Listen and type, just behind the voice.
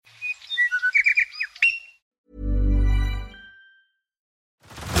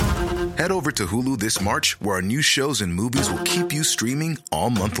Head over to Hulu this March, where our new shows and movies will keep you streaming all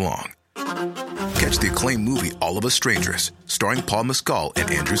month long. Catch the acclaimed movie All of Us Strangers, starring Paul Mescal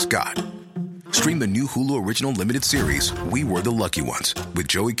and Andrew Scott. Stream the new Hulu original limited series We Were the Lucky Ones with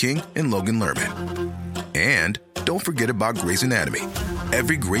Joey King and Logan Lerman. And don't forget about Grey's Anatomy.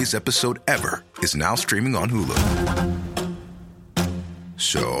 Every Grey's episode ever is now streaming on Hulu.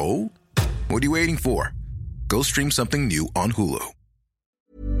 So, what are you waiting for? Go stream something new on Hulu.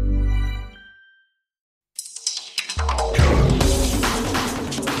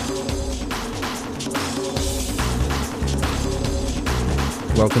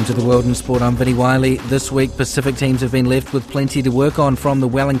 Welcome to the World in Sport. I'm Vinnie Wiley. This week, Pacific teams have been left with plenty to work on from the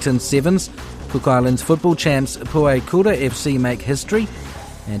Wellington Sevens. Cook Islands football champs Puaikura FC make history,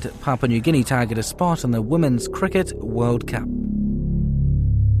 and Papua New Guinea target a spot in the Women's Cricket World Cup.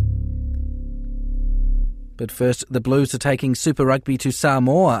 But first, the Blues are taking Super Rugby to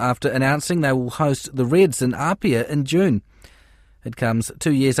Samoa after announcing they will host the Reds in Apia in June. It comes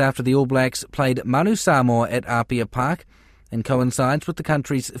 2 years after the All Blacks played Manu Samoa at Apia Park, and coincides with the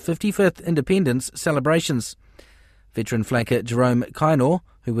country's 55th independence celebrations. Veteran flanker Jerome Kaino,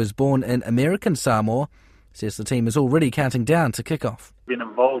 who was born in American Samoa, says the team is already counting down to kick-off. Been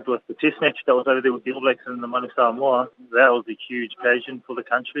involved with the test match that was over there with the All Blacks and the Manu Samoa. That was a huge occasion for the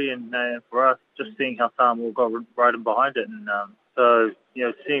country and for us, just seeing how Samoa got right in behind it. And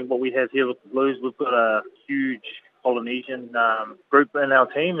seeing what we have here with the Blues, we've got a huge Polynesian group in our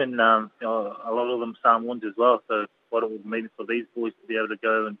team, and a lot of them Samoans as well. So what it would mean for these boys to be able to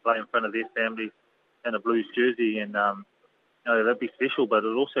go and play in front of their families in a Blues jersey, and that'd be special. But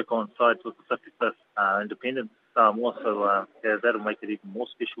it also coincides with the 55th independence Samoa, so that'll make it even more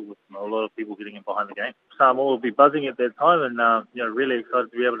special with a lot of people getting in behind the game. Samoa will be buzzing at that time, and really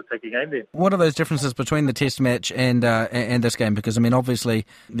excited to be able to take a game there. What are those differences between the Test match and this game? Because I mean, obviously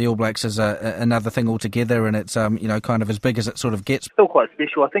the All Blacks is another thing altogether, and it's kind of as big as it sort of gets. Still quite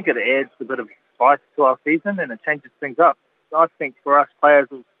special. I think it adds a bit of spice to our season, and it changes things up. I think for us players,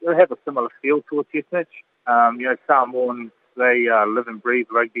 will have a similar feel to a Test match. Samoans, they live and breathe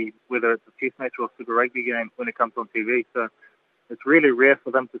rugby, whether it's a Test match or a Super Rugby game when it comes on TV. So it's really rare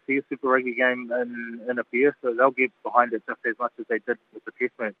for them to see a Super Rugby game in a year, so they'll get behind it just as much as they did with the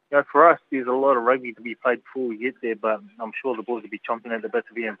Test match. For us, there's a lot of rugby to be played before we get there, but I'm sure the boys will be chomping at the bit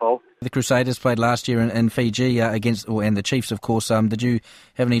to be involved. The Crusaders played last year in Fiji and the Chiefs, of course. Did you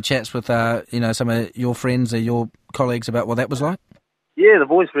have any chats with some of your friends or your colleagues about what that was like? Yeah, the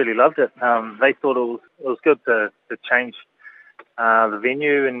boys really loved it. They thought it was good to change the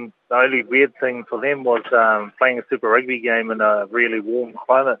venue, and the only weird thing for them was playing a Super Rugby game in a really warm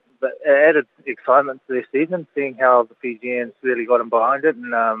climate. But it added excitement to their season, seeing how the Fijians really got in behind it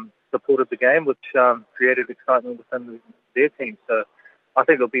and supported the game, which created excitement within their team. So I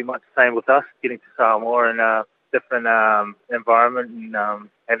think it'll be much the same with us, getting to Samoa in a different environment and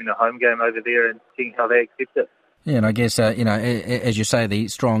having a home game over there and seeing how they accept it. Yeah, and I guess, as you say, the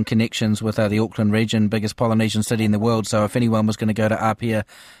strong connections with the Auckland region, biggest Polynesian city in the world, so if anyone was going to go to Apia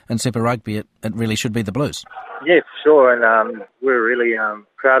in Super Rugby, it really should be the Blues. Yeah, for sure, and we're really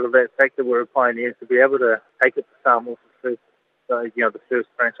proud of that fact that we're pioneers to be able to take it to Samoa for the first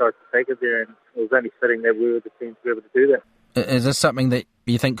franchise to take it there, and it was only fitting that we were the team to be able to do that. Is this something that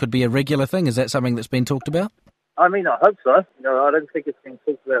you think could be a regular thing? Is that something that's been talked about? I mean, I hope so. I don't think it's been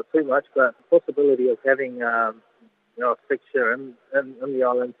talked about too much, but the possibility of having a fixture in the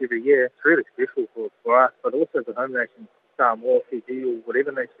islands every year, it's really special for us, but also the home nation, Samoa, Fiji, or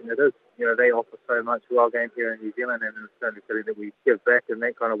whatever nation it is. They offer so much to our game here in New Zealand, and it's only fitting that we give back in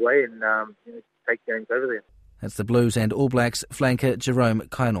that kind of way and take games over there. That's the Blues and All Blacks flanker Jerome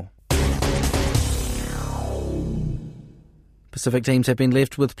Kaino. Pacific teams have been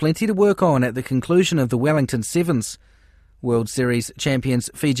left with plenty to work on at the conclusion of the Wellington Sevens. World Series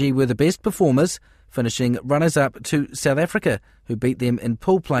champions Fiji were the best performers, finishing runners-up to South Africa, who beat them in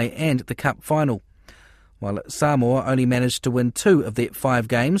pool play and the Cup final. While Samoa only managed to win 2 of their 5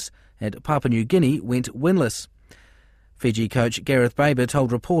 games, and Papua New Guinea went winless. Fiji coach Gareth Baber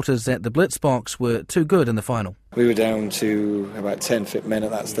told reporters that the Blitzboks were too good in the final. We were down to about 10 fit men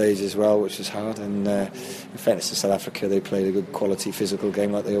at that stage as well, which was hard. And in fairness to South Africa, they played a good quality physical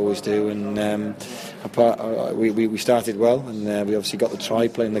game like they always do. And we started well, and we obviously got the try,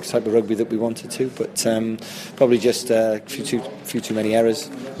 playing the type of rugby that we wanted to. But probably just a few too many errors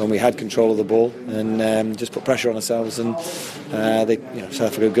when we had control of the ball, and just put pressure on ourselves. And South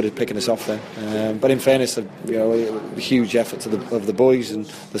Africa were good at picking us off there. But in fairness, a huge effort of the boys and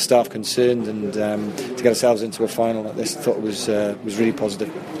the staff concerned, and to get ourselves into a final like this, I thought was really positive.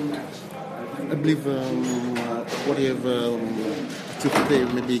 I believe what you have to play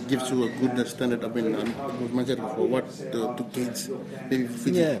maybe gives you a good standard. I mean, I was mentioned before what to gauge maybe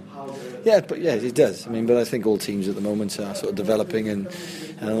Fiji. Yeah, it does. I mean, but I think all teams at the moment are sort of developing, and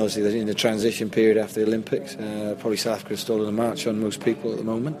obviously they're in the transition period after the Olympics. Probably South Africa stolen a march on most people at the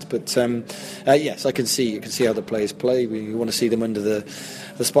moment, but yes, I can see how the players play. We want to see them under the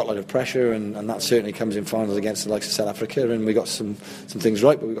spotlight of pressure, and that certainly comes in finals against the likes of South Africa. And we got some things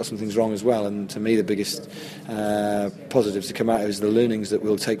right, but we got some things wrong as well. And to me, the biggest positives to come out is the learnings that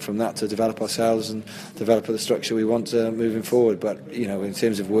we'll take from that to develop ourselves and develop the structure we want moving forward. But in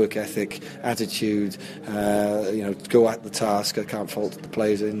terms of work ethic, attitude, go at the task, I can't fault the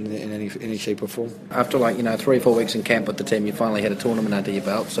players in any shape or form. After 3 or 4 weeks in camp with the team, you finally had a tournament under your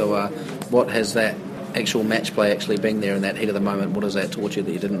belt. So what has that actual match play actually been there in that heat of the moment? What has that taught you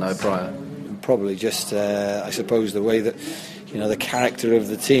that you didn't know prior? Probably just, I suppose, the way that the character of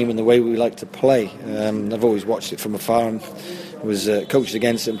the team and the way we like to play. I've always watched it from afar and was coached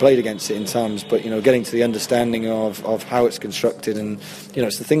against it and played against it in times, but getting to the understanding of how it's constructed, and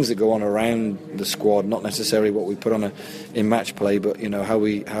it's the things that go on around the squad, not necessarily what we put on in match play, but how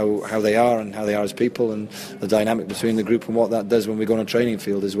they are and how they are as people, and the dynamic between the group and what that does when we go on a training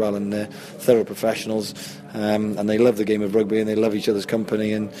field as well. And they're thorough professionals, and they love the game of rugby and they love each other's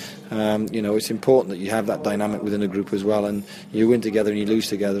company, and it's important that you have that dynamic within a group as well, and you win together and you lose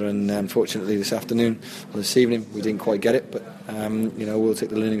together. And unfortunately this evening we didn't quite get it, but we'll take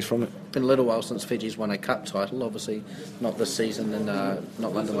the learnings from it. It's been a little while since Fiji's won a cup title, obviously not this season and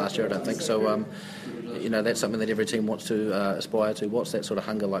not London last year, I don't think. So, that's something that every team wants to aspire to. What's that sort of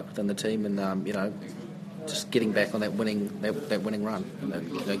hunger like within the team, and just getting back on that winning run,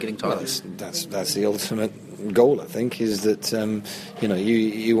 and, getting titles? Well, that's the ultimate goal, I think, is that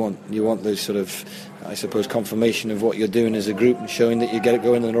you want those sort of, I suppose, confirmation of what you're doing as a group and showing that you get it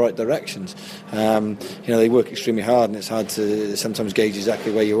going in the right directions. They work extremely hard, and it's hard to sometimes gauge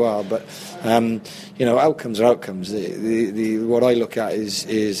exactly where you are, but outcomes are outcomes. What I look at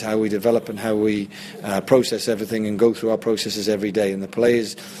is how we develop and how we process everything and go through our processes every day. And the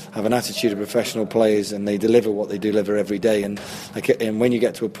players have an attitude of professional players, and they deliver what they deliver every day. And when you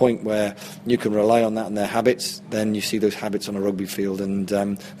get to a point where you can rely on that and their habits, then you see those habits on a rugby field, and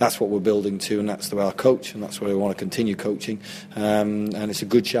that's what we're building to, and that's the way I coach, and that's where I want to continue coaching. And it's a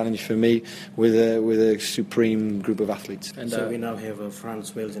good challenge for me with a supreme group of athletes. And so we now have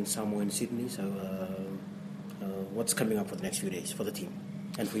France, Wales and Samoa in Sydney. So what's coming up for the next few days for the team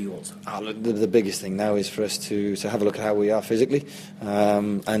and for you also? The biggest thing now is for us to have a look at how we are physically,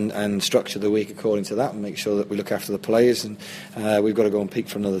 and structure the week according to that, and make sure that we look after the players. And we've got to go and peak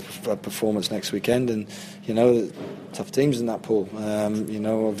for another performance next weekend. And tough teams in that pool.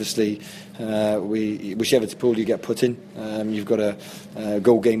 Obviously, whichever pool you get put in, you've got to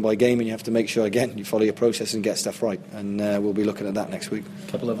go game by game, and you have to make sure again you follow your process and get stuff right. And we'll be looking at that next week.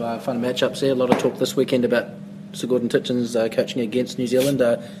 A couple of fun matchups there. A lot of talk this weekend about Sir Gordon Titchen's coaching against New Zealand.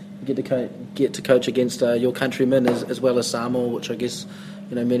 You get to coach against your countrymen as well as Samoa, which I guess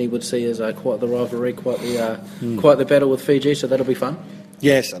many would see as quite the rivalry, quite the battle with Fiji. So that'll be fun.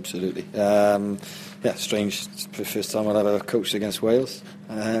 Yes, absolutely. Strange. It's the first time I'll ever coached against Wales.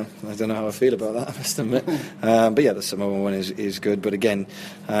 I don't know how I feel about that, I must admit. But yeah, the Samoa one is good. But again,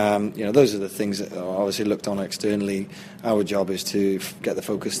 those are the things that are obviously looked on externally. Our job is to get the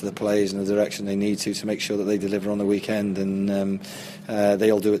focus of the players in the direction they need to make sure that they deliver on the weekend, and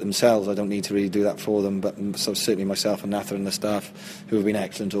they'll do it themselves. I don't need to really do that for them. But so certainly myself and Natha and the staff, who have been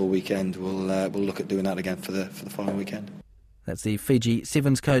excellent all weekend, will look at doing that again for the following weekend. That's the Fiji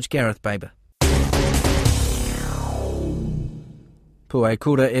Sevens coach Gareth Baber.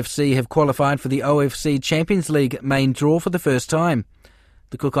 Puaikura FC have qualified for the OFC Champions League main draw for the first time.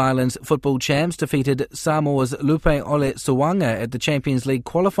 The Cook Islands football champs defeated Samoa's Lupe Ole Sawanga at the Champions League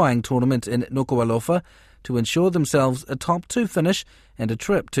qualifying tournament in Nuku'alofa to ensure themselves a top 2 finish and a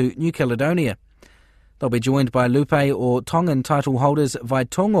trip to New Caledonia. They'll be joined by Lupe or Tongan title holders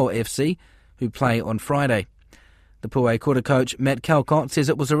Vaitongo FC, who play on Friday. The Puaikura coach Matt Calcott says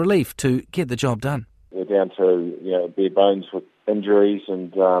it was a relief to get the job done. We're down to bare bones with injuries,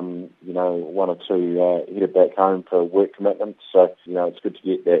 and one or two headed back home for work commitments. So it's good to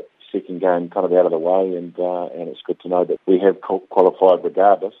get that second game kind of out of the way, and it's good to know that we have qualified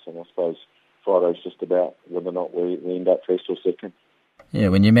regardless. And I suppose Friday's just about whether or not we end up first or second. Yeah,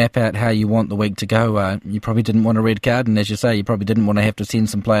 when you map out how you want the week to go, you probably didn't want a red card, and as you say, you probably didn't want to have to send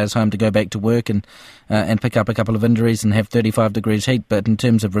some players home to go back to work and pick up a couple of injuries and have 35 degrees heat. But in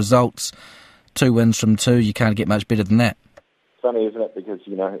terms of results, 2 wins from 2, you can't get much better than that. Funny, isn't it? Because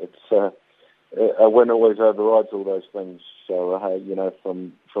it's a win always overrides all those things. So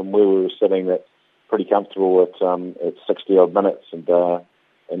from where we were sitting, that pretty comfortable at 60 odd minutes, and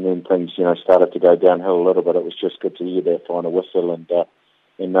then things started to go downhill a little bit. It was just good to hear that final whistle and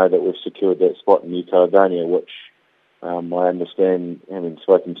know that we've secured that spot in New Caledonia, which I understand, having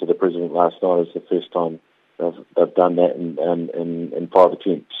spoken to the president last night, is the first time they've done that in 5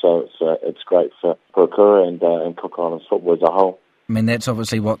 attempts. So it's great for Puaikura and Cook Islands football as a whole. I mean, that's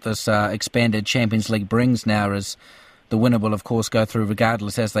obviously what this expanded Champions League brings now, is the winner will, of course, go through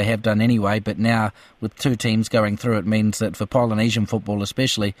regardless, as they have done anyway, but now with 2 teams going through, it means that for Polynesian football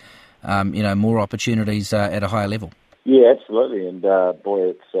especially, more opportunities at a higher level. Yeah, absolutely, and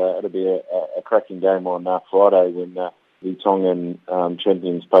it'll be a cracking game on Friday when the Tongan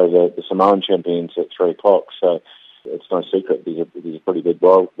champions play the Samoan champions at 3 o'clock, so it's no secret there's a pretty big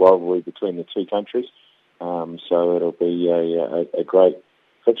rivalry between the 2 countries, so it'll be a great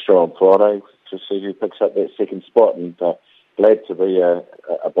fixture on Friday to see who picks up that second spot, and glad to be a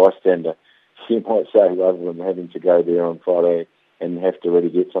bystander, you might say, rather than having to go there on Friday and have to really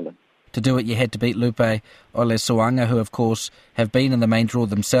get something. To do it, you had to beat Lupe Olesoanga, who, of course, have been in the main draw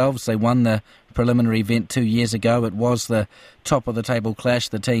themselves. They won the preliminary event 2 years ago. It was the top-of-the-table clash,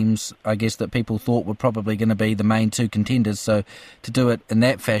 the teams, I guess, that people thought were probably going to be the main 2 contenders. So to do it in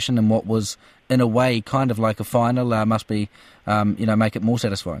that fashion, and what was, in a way, kind of like a final, must be, make it more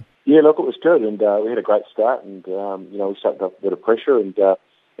satisfying. Yeah, look, it was good, and we had a great start, and, we sucked up a bit of pressure, and got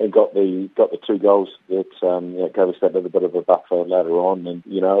the 2 goals that gave us that little bit of a buffer later on, and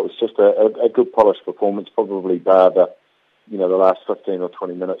it was just a good polished performance, probably bar the last 15 or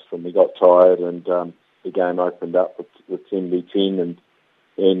 20 minutes when we got tired and the game opened up with 10v10, and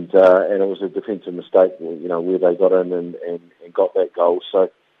it was a defensive mistake, where they got in and got that goal. So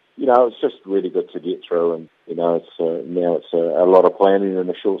it's just really good to get through, and now it's a lot of planning in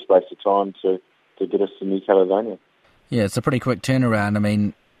a short space of time to get us to New Caledonia. Yeah, it's a pretty quick turnaround. I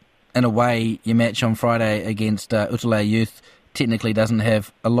mean, in a way, your match on Friday against Utalaya Youth technically doesn't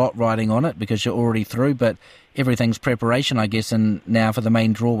have a lot riding on it because you're already through, but everything's preparation, I guess, and now for the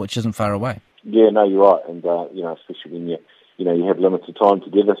main draw, which isn't far away. Yeah, no, you're right, and especially when you have limited time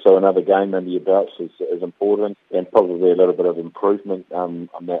together, so another game under your belts is important, and probably a little bit of improvement on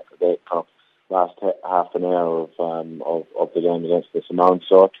that kind of last half an hour of the game against the Samoan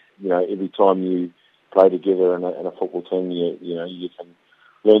side. Every time you play together in a football team, you can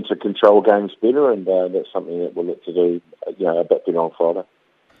learn to control games better, and that's something that we'll look to do, a bit better on Friday.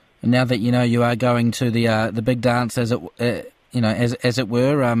 And now that you are going to the big dance, as it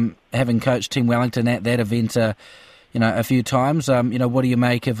were, having coached Team Wellington at that event, a few times, what do you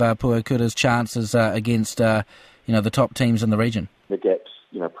make of Puaikura's chances against the top teams in the region? The gap's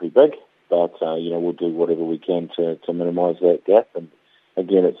pretty big, but we'll do whatever we can to minimise that gap, and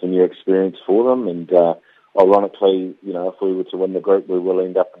again, it's a new experience for them, and ironically, if we were to win the group, we will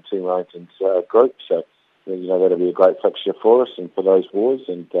end up in Team Wellington's group, so that'll be a great fixture for us and for those boys,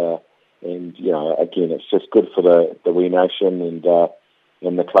 and again, it's just good for the wee nation and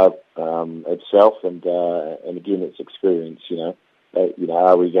the club itself, and again, it's experience.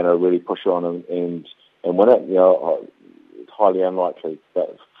 Are we going to really push on and win it? It's highly unlikely,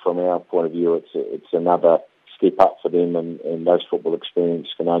 but from our point of view, it's another step up for them, and those football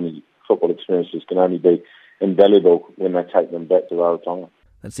experiences can only be invaluable when they take them back to Rarotonga.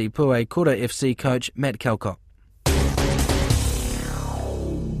 That's the Puaikura FC coach Matt Calcott.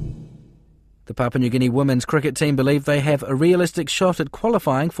 The Papua New Guinea women's cricket team believe they have a realistic shot at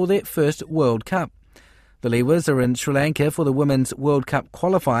qualifying for their first World Cup. The Lewas are in Sri Lanka for the Women's World Cup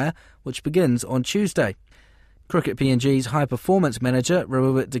qualifier, which begins on Tuesday. Cricket PNG's high-performance manager,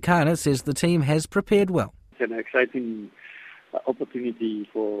 Rawit Dekana, says the team has prepared well. It's an exciting opportunity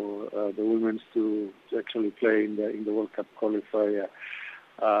for the women to actually play in the World Cup qualifier.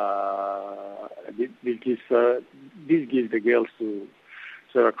 This gives the girls to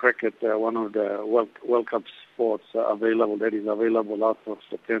cricket one of the World Cup sports available out of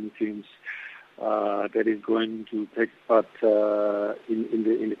the 10 teams that is going to take part in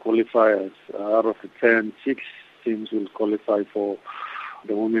the qualifiers. Out of the 10, 6 teams will qualify for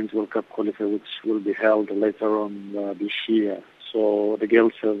the Women's World Cup qualifier, which will be held later on this year. So the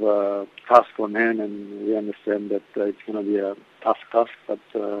girls have a task on hand, and we understand that it's going to be a tough task, but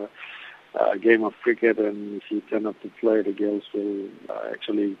a game of cricket, and if you turn up to play, the girls will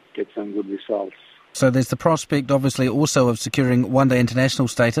actually get some good results. So there's the prospect, obviously, also of securing one-day international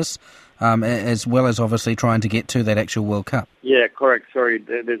status, as well as obviously trying to get to that actual World Cup. Yeah, correct. Sorry,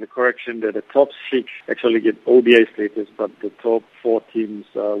 there's a correction that the top 6 actually get ODI status, but the top 4 teams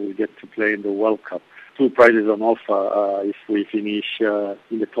will get to play in the World Cup. 2 prizes on offer if we finish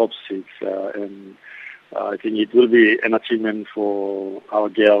in the top 6, and I think it will be an achievement for our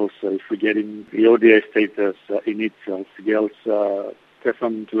girls if we get in the ODI status in itself. The girls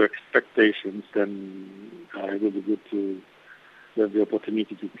perform to expectations, then it will be good to have the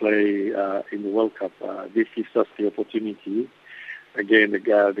opportunity to play in the World Cup. This gives us the opportunity. Again, the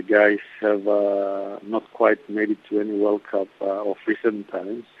guys have not quite made it to any World Cup of recent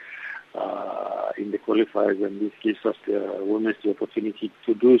times in the qualifiers, and this gives us the women the opportunity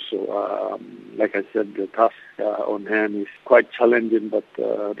to do so. Like I said, the task on hand is quite challenging, but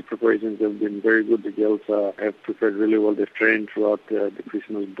the preparations have been very good. The girls have prepared really well. They've trained throughout the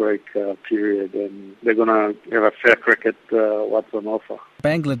Christmas break period, and they're going to have a fair crack at what's on offer.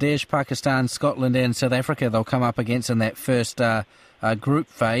 Bangladesh, Pakistan, Scotland and South Africa they'll come up against in that first group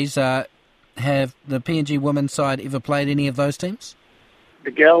phase. Have the PNG women's side ever played any of those teams? The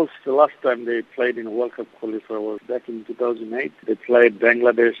girls, the last time they played in a World Cup qualifier was back in 2008. They played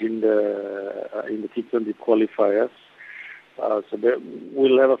Bangladesh in the T20 qualifiers. So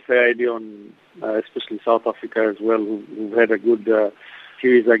we'll have a fair idea on, especially South Africa as well, who've had a good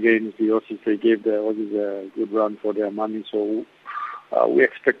series against the Aussies. They gave the Aussies a good run for their money. So we're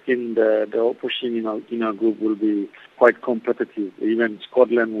expecting the opposition in our group will be quite competitive. Even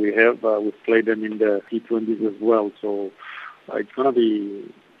Scotland, we've played them in the T20s as well. So it's going to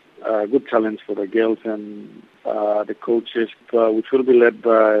be a good challenge for the girls and the coaches, which will be led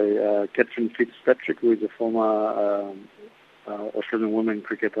by Catherine Fitzpatrick, who is a former Australian women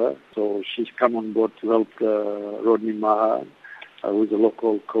cricketer. So she's come on board to help Rodney Maha, who is a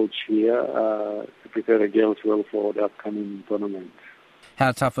local coach here, to prepare the girls well for the upcoming tournament.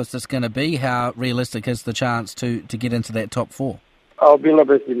 How tough is this going to be? How realistic is the chance to get into that top four? Our build-up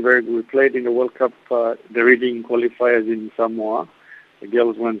has been very good. We played in the World Cup, the reading qualifiers in Samoa. The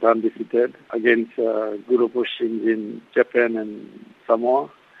girls went undefeated against good oppositions in Japan and Samoa.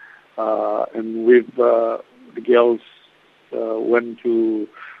 And the girls went to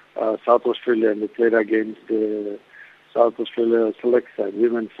South Australia and they played against the South Australia select side,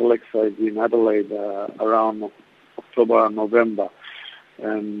 women's select side in Adelaide around October and November.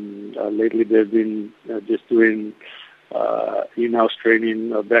 And lately they've been just doing in-house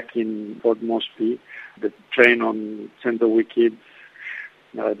training back in Port Moresby. They train on centre wickets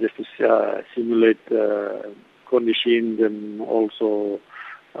just to simulate conditions and also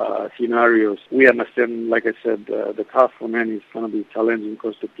scenarios. We understand, like I said, the task for men is going to be challenging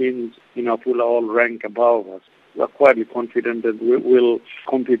because the teams in our pool are all ranked above us. We're quietly confident that we will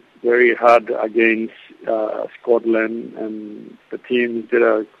compete very hard against Scotland and the teams that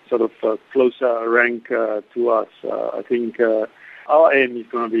are sort of closer rank to us. I think our aim is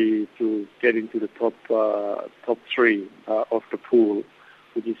going to be to get into the top three of the pool,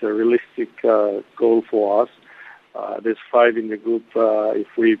 which is a realistic goal for us. There's 5 in the group. If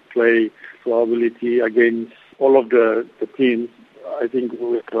we play to our ability against all of the teams, I think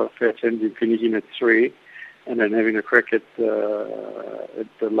we'll have a fair chance of finishing at 3. And then having a crack at the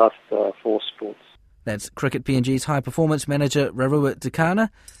last 4 spots. That's Cricket PNG's High Performance Manager Rarua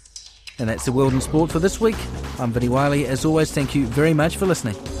Tukana. And that's the World in Sport for this week. I'm Vinny Wiley. As always, thank you very much for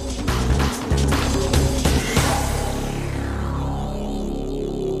listening.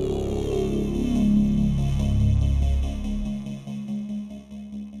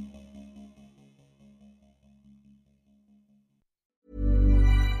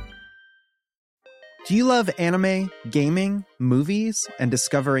 Do you love anime, gaming, movies, and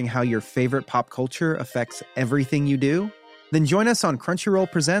discovering how your favorite pop culture affects everything you do? Then join us on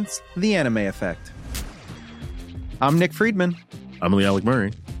Crunchyroll Presents The Anime Effect. I'm Nick Friedman. I'm Lee Alec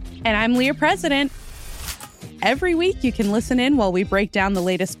Murray. And I'm Leah President. Every week you can listen in while we break down the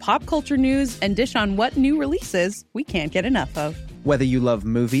latest pop culture news and dish on what new releases we can't get enough of. Whether you love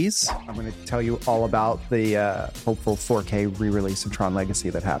movies, I'm going to tell you all about the hopeful 4K re-release of Tron Legacy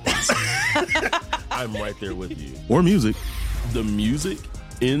that happens. I'm right there with you. Or music. The music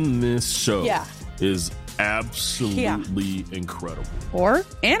in this show is absolutely incredible. Or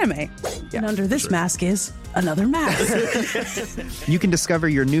anime. And under this mask is another mask. You can discover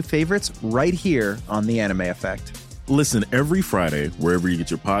your new favorites right here on The Anime Effect. Listen every Friday wherever you get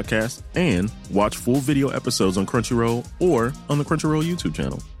your podcasts and watch full video episodes on Crunchyroll or on the Crunchyroll YouTube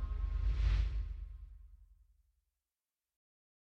channel.